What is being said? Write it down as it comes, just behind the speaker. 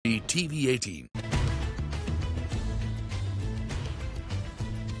CNBC-TV18.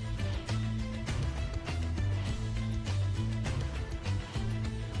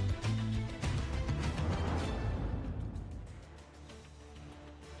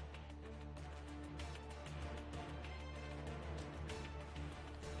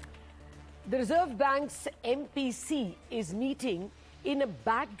 The Reserve Bank's MPC is meeting in a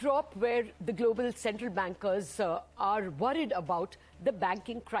backdrop where the global central bankers are worried about the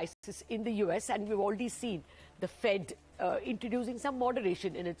banking crisis in the US, and we've already seen the Fed introducing some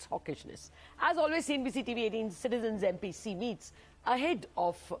moderation in its hawkishness. As always, CNBC-TV18 Citizens MPC meets ahead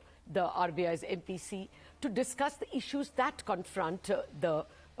of the RBI's MPC to discuss the issues that confront the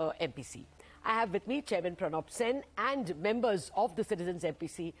MPC. I have with me Chairman Pronab and members of the Citizens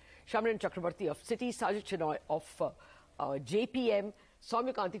MPC, Samiran Chakraborty of Citi, Sajjid Chinoy of JPM,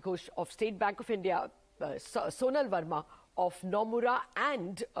 Soumya Kanti Ghosh of State Bank of India, Sonal Varma of Nomura,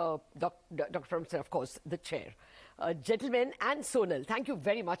 and Dr. Pronab, of course, the chair. Gentlemen and Sonal, thank you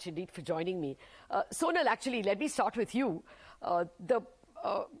very much indeed for joining me. Sonal, actually, let me start with you. The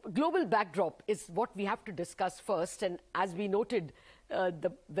global backdrop is what we have to discuss first, and as we noted,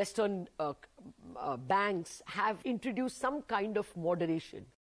 the Western banks have introduced some kind of moderation.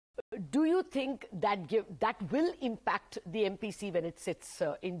 Do you think that that will impact the MPC when it sits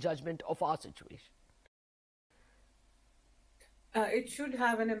in judgment of our situation? It should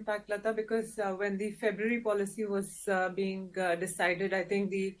have an impact, Lata, because when the February policy was being decided, I think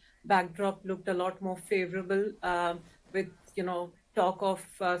the backdrop looked a lot more favorable with, talk of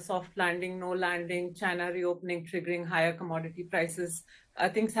soft landing, no landing, China reopening, triggering higher commodity prices.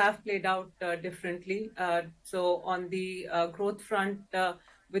 Things have played out differently. So on the growth front,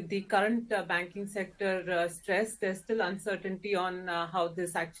 with the current banking sector stress, there's still uncertainty on how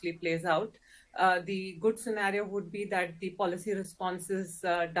this actually plays out. The good scenario would be that the policy responses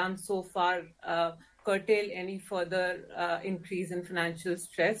done so far curtail any further increase in financial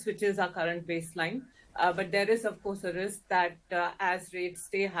stress, which is our current baseline. But there is, of course, a risk that as rates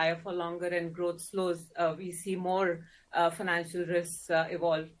stay higher for longer and growth slows, we see more financial risks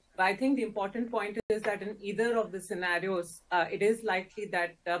evolve. But I think the important point is that in either of the scenarios, it is likely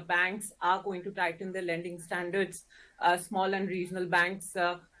that banks are going to tighten their lending standards. Small and regional banks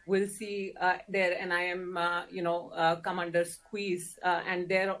will see their NIM, come under squeeze, and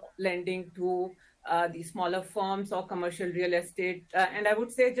their lending to the smaller firms or commercial real estate. And I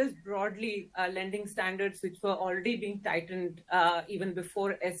would say just broadly, lending standards, which were already being tightened even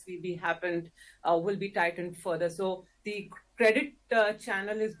before SVB happened, will be tightened further. So the credit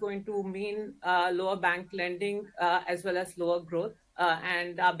channel is going to mean lower bank lending as well as lower growth.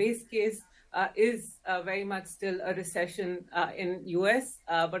 And our base case is very much still a recession in US,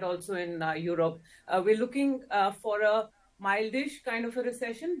 but also in Europe. We're looking for a mildish kind of a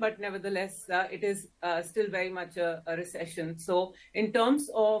recession, but nevertheless, it is still very much a recession. So in terms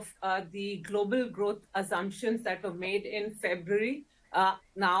of the global growth assumptions that were made in February,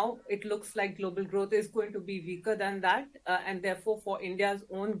 now it looks like global growth is going to be weaker than that. And therefore, for India's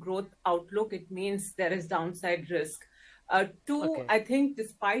own growth outlook, it means there is downside risk. Two, I think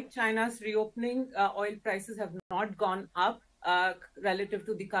despite China's reopening, oil prices have not gone up relative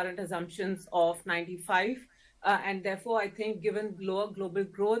to the current assumptions of 95. And therefore, I think given lower global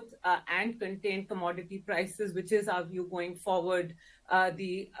growth and contained commodity prices, which is our view going forward,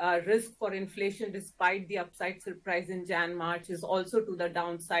 the risk for inflation, despite the upside surprise in Jan-March, is also to the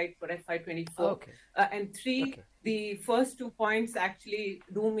downside for FY24. And three, the first 2 points actually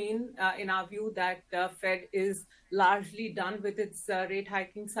do mean, in our view, that Fed is largely done with its rate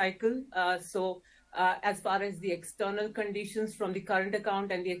hiking cycle. As far as the external conditions from the current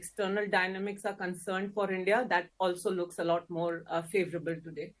account and the external dynamics are concerned for India, that also looks a lot more favorable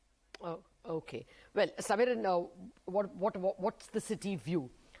today. Oh, okay. Well, Samiran, what's the Citi view?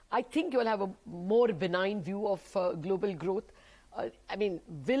 I think you'll have a more benign view of global growth.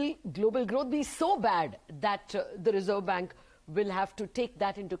 Will global growth be so bad that the Reserve Bank will have to take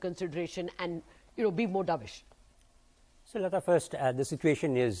that into consideration and, be more dovish? So, Lata, first, the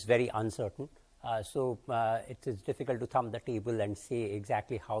situation is very uncertain. It is difficult to thumb the table and say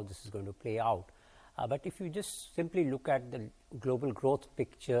exactly how this is going to play out. But if you just simply look at the global growth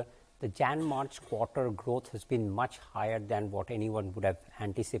picture, the Jan-March quarter growth has been much higher than what anyone would have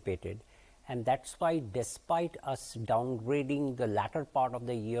anticipated. And that's why, despite us downgrading the latter part of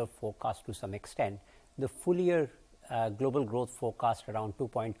the year forecast to some extent, the full year global growth forecast around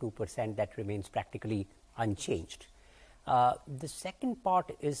 2.2%, that remains practically unchanged. The second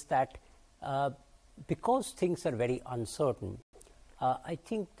part is that because things are very uncertain, I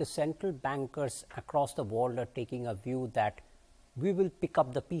think the central bankers across the world are taking a view that we will pick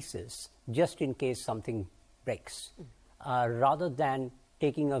up the pieces just in case something breaks, rather than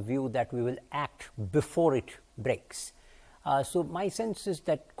taking a view that we will act before it breaks. So my sense is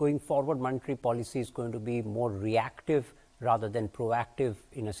that going forward, monetary policy is going to be more reactive rather than proactive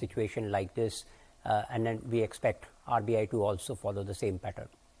in a situation like this. And then we expect RBI to also follow the same pattern.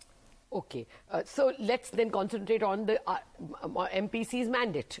 Okay, so let's then concentrate on the MPC's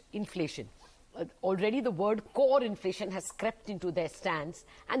mandate, inflation. Already the word core inflation has crept into their stance,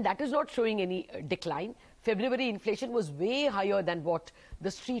 and that is not showing any decline. February inflation was way higher than what the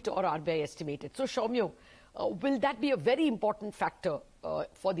street or RBI estimated. So Soumya, will that be a very important factor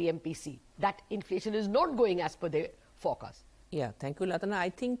for the MPC, that inflation is not going as per their forecast? Yeah, thank you, Latana. I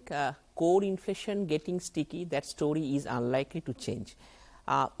think core inflation getting sticky, that story is unlikely to change.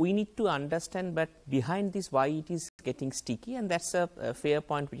 We need to understand, but behind this, why it is getting sticky, and that's a fair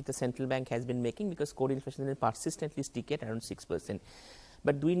point which the central bank has been making, because core inflation is persistently sticky at around 6%.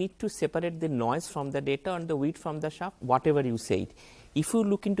 But we need to separate the noise from the data and the wheat from the chaff, whatever you say it. If you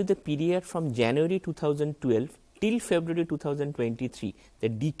look into the period from January 2012 till February 2023, the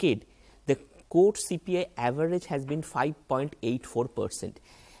decade, the core CPI average has been 5.84%.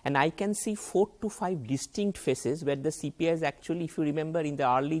 And I can see 4 to 5 distinct phases where the CPI is actually, if you remember, in the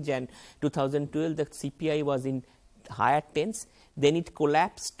early Jan 2012, the CPI was in higher tens, then it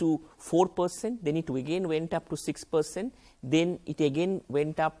collapsed to 4%, then it again went up to 6%, then it again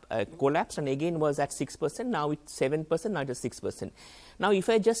went up, collapsed, and again was at 6%, now it's 7%, now it is 6%. Now, if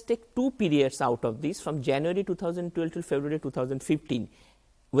I just take 2 periods out of this, from January 2012 to February 2015,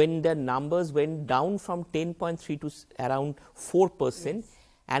 when the numbers went down from 10.3 to around 4%, yes.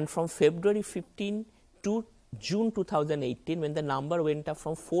 And from February 15 to June 2018, when the number went up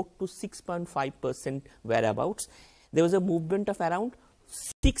from 4 to 6.5% whereabouts, there was a movement of around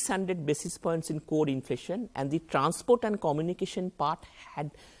 600 basis points in core inflation, and the transport and communication part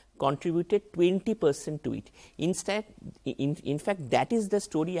had contributed 20% to it. Instead, in fact, that is the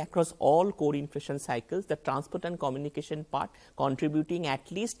story across all core inflation cycles, the transport and communication part contributing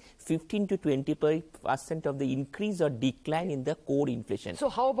at least 15 to 20% of the increase or decline in the core inflation. So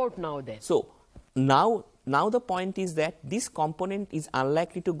how about now then? So now the point is that this component is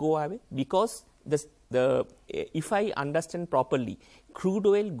unlikely to go away, because if I understand properly, crude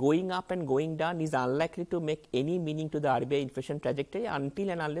oil going up and going down is unlikely to make any meaning to the RBI inflation trajectory until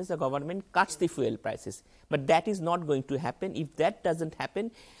and unless the government cuts the fuel prices. But that is not going to happen. If that doesn't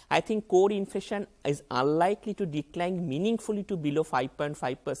happen, I think core inflation is unlikely to decline meaningfully to below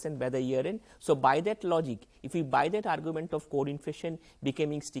 5.5% by the year end. So by that logic, if we buy that argument of core inflation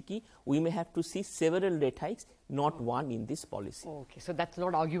becoming sticky, we may have to see several rate hikes, not one in this policy. Okay, so that's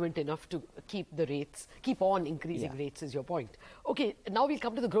not argument enough to keep the rates, keep on increasing rates is your point. Okay, now we'll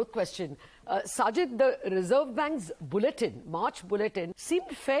come to the growth question. Sajjid, the Reserve Bank's bulletin, March bulletin,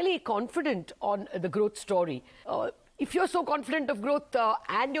 seemed fairly confident on the growth story. If you're so confident of growth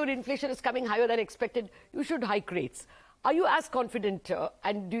and your inflation is coming higher than expected, you should hike rates. Are you as confident,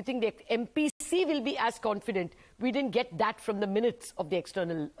 and do you think the MPC will be as confident? We didn't get that from the minutes of the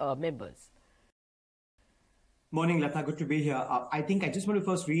external members. Morning, Lata. Good to be here. I think I just want to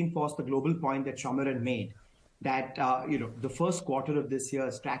first reinforce the global point that Samiran made, that the first quarter of this year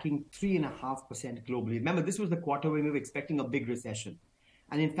is tracking 3.5% globally. Remember, this was the quarter when we were expecting a big recession.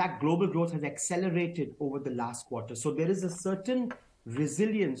 And in fact, global growth has accelerated over the last quarter. So there is a certain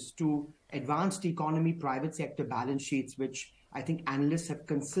resilience to advanced economy, private sector balance sheets, which I think analysts have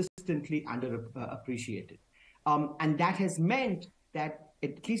consistently underappreciated. And that has meant that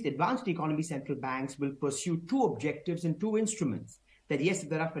at least advanced economy central banks will pursue 2 objectives and 2 instruments. That yes, if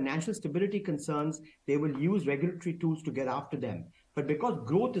there are financial stability concerns, they will use regulatory tools to get after them. But because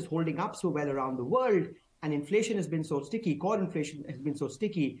growth is holding up so well around the world, and inflation has been so sticky, core inflation has been so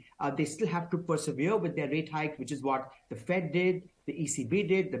sticky, they still have to persevere with their rate hike, which is what the Fed did, the ECB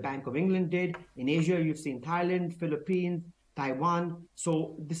did, the Bank of England did. In Asia, you've seen Thailand, Philippines, Taiwan.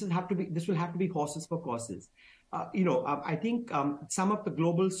 So this will have to be horses for courses. I think some of the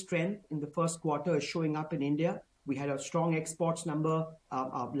global strength in the first quarter is showing up in India. We had a strong exports number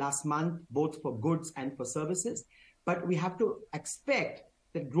last month, both for goods and for services. But we have to expect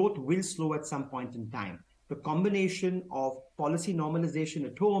that growth will slow at some point in time. The combination of policy normalization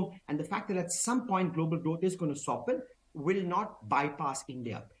at home and the fact that at some point global growth is going to soften will not bypass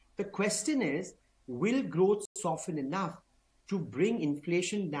India. The question is, will growth soften enough to bring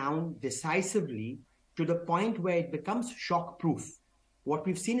inflation down decisively to the point where it becomes shock-proof? What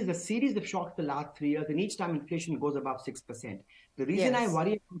we've seen is a series of shocks the last 3 years, and each time inflation goes above 6%. The reason I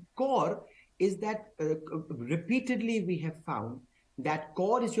worry about core is that repeatedly we have found that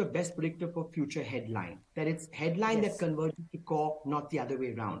core is your best predictor for future headline, that it's headline that converges to core, not the other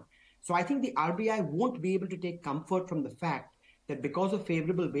way around. So I think the RBI won't be able to take comfort from the fact that because of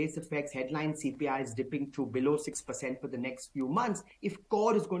favorable base effects, headline CPI is dipping to below 6% for the next few months, if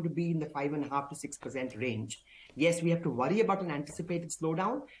core is going to be in the 5.5% to 6% range. Yes, we have to worry about an anticipated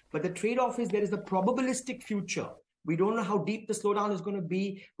slowdown, but the trade-off is there is a probabilistic future. We don't know how deep the slowdown is going to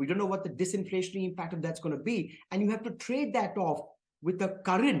be. We don't know what the disinflationary impact of that's going to be. And you have to trade that off with the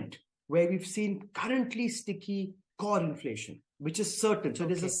current, where we've seen currently sticky core inflation, which is certain. So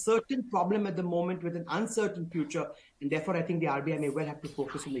there's a certain problem at the moment with an uncertain future. And therefore, I think the RBI may well have to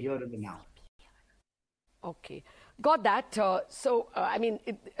focus on the here and the now. Okay, got that.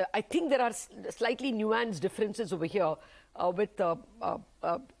 I think there are slightly nuanced differences over here with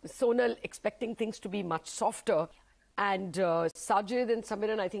Sonal expecting things to be much softer, and Sajjid and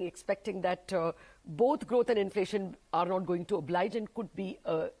Samiran, I think, expecting that both growth and inflation are not going to oblige and could be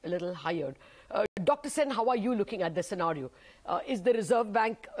a little higher. Dr. Sen, how are you looking at the scenario? Is the Reserve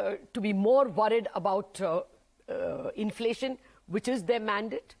Bank to be more worried about inflation, which is their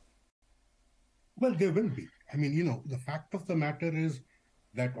mandate? Well, there will be. I mean, the fact of the matter is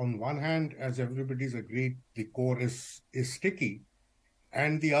that on one hand, as everybody's agreed, the core is sticky.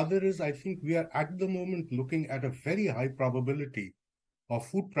 And the other is, I think we are at the moment looking at a very high probability of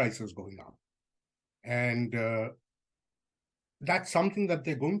food prices going up. And that's something that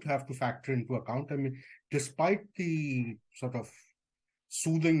they're going to have to factor into account. I mean, despite the sort of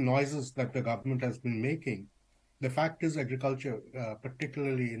soothing noises that the government has been making, the fact is agriculture,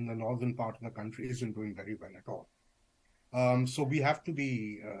 particularly in the northern part of the country, isn't doing very well at all. So we have to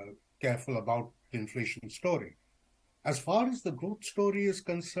be careful about the inflation story. As far as the growth story is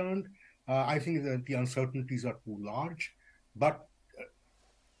concerned, I think that the uncertainties are too large. But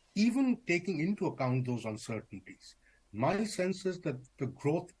even taking into account those uncertainties, my sense is that the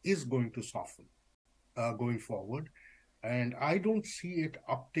growth is going to soften going forward. And I don't see it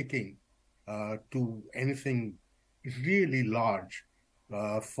upticking to anything really large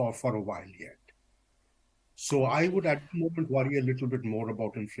for a while yet. So I would at the moment worry a little bit more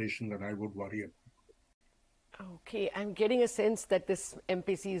about inflation than I would worry about. Okay, I'm getting a sense that this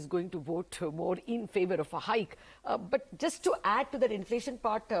MPC is going to vote more in favor of a hike. But just to add to that inflation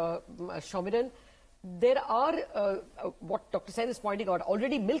part, Samiran, there are, what Dr. Sen is pointing out,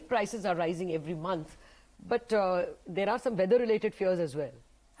 already milk prices are rising every month, but there are some weather-related fears as well.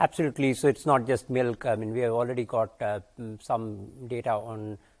 Absolutely. So it's not just milk. I mean, we have already got some data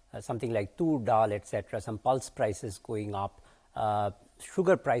on something like tur dal, etc., some pulse prices going up.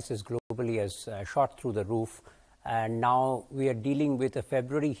 Sugar prices globally has shot through the roof, and now we are dealing with a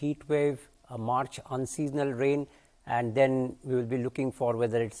February heat wave, a March unseasonal rain, and then we will be looking for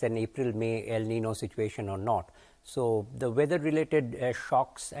whether it's an April-May El Nino situation or not. So the weather-related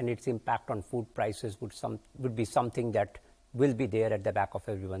shocks and its impact on food prices would be something that will be there at the back of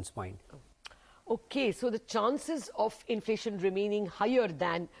everyone's mind. Okay, so the chances of inflation remaining higher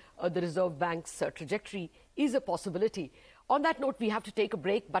than the Reserve Bank's trajectory is a possibility. On that note, we have to take a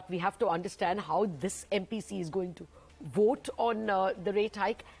break, but we have to understand how this MPC is going to vote on the rate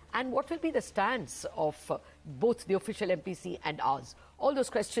hike and what will be the stance of both the official MPC and ours. All those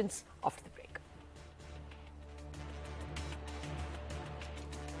questions after the break.